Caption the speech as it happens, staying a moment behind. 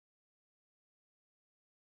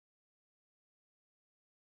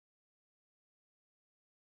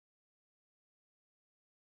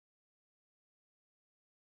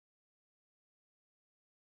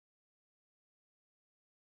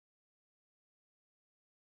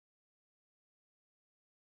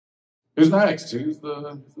Who's next? Who's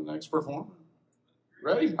the next performer?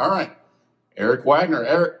 Ready? All right. Eric Wagner.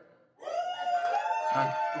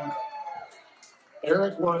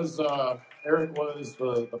 Eric was the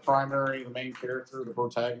primary, the main character, the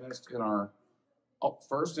protagonist in our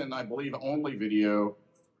first and I believe only video,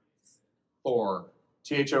 Thor,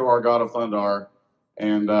 Thor, God of Thunder,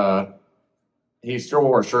 and he still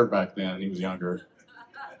wore a shirt back then. He was younger,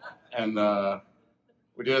 and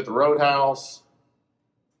we did it at the Roadhouse.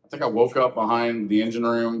 I think I woke up behind the engine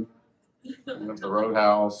room. Went to the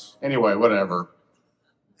Roadhouse. Anyway, whatever.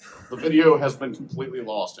 The video has been completely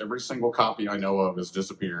lost. Every single copy I know of has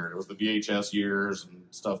disappeared. It was the VHS years and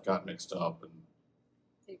stuff got mixed up.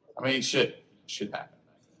 And I mean, shit happened.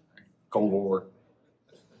 Cold War.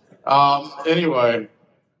 Anyway,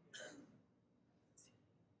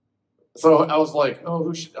 so I was like, oh,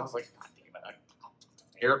 I was like, God damn it,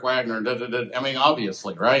 Eric Wagner. I mean,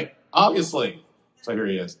 obviously, right? Obviously. So here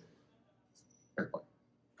he is. Eric Wagner.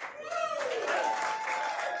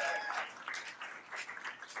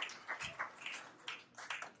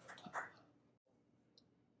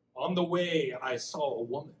 On the way, I saw a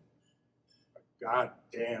woman, a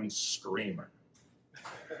goddamn screamer.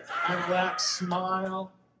 And that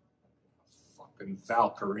smile, a fucking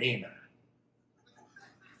Valkyrina.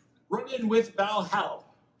 Run in with Valhalla,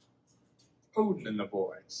 Odin and the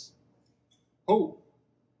boys. Oh,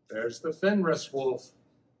 there's the Fenris wolf.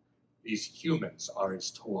 These humans are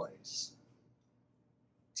his toys.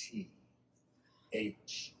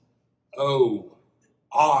 Thor.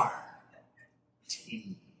 Thor.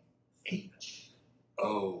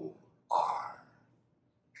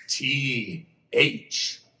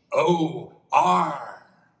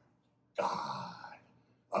 God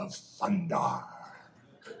of Thunder.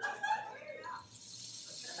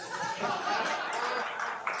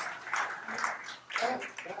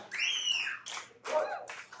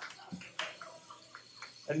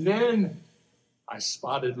 And then I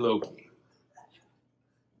spotted Loki.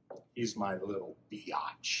 He's my little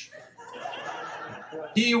biatch.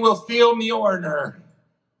 He will feel Mjolnir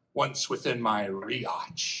once within my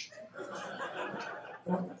riach.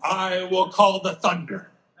 I will call the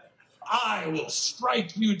thunder. I will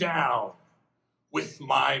strike you down with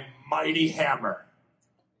my mighty hammer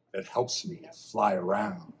that helps me fly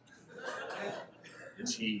around.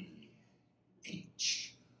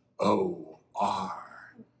 Thor.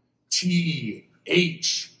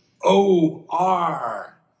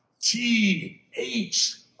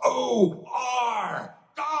 Thor.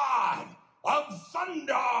 God of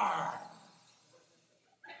Thunder.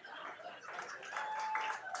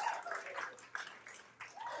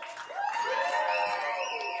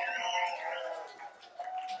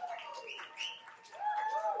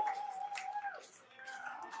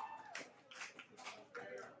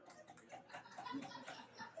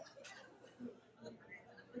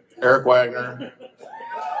 Eric Wagner,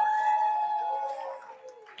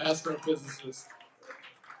 astrophysicist,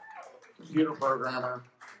 computer programmer,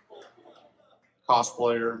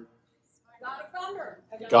 cosplayer,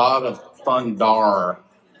 God of Thunder,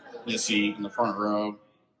 Missy in the front row.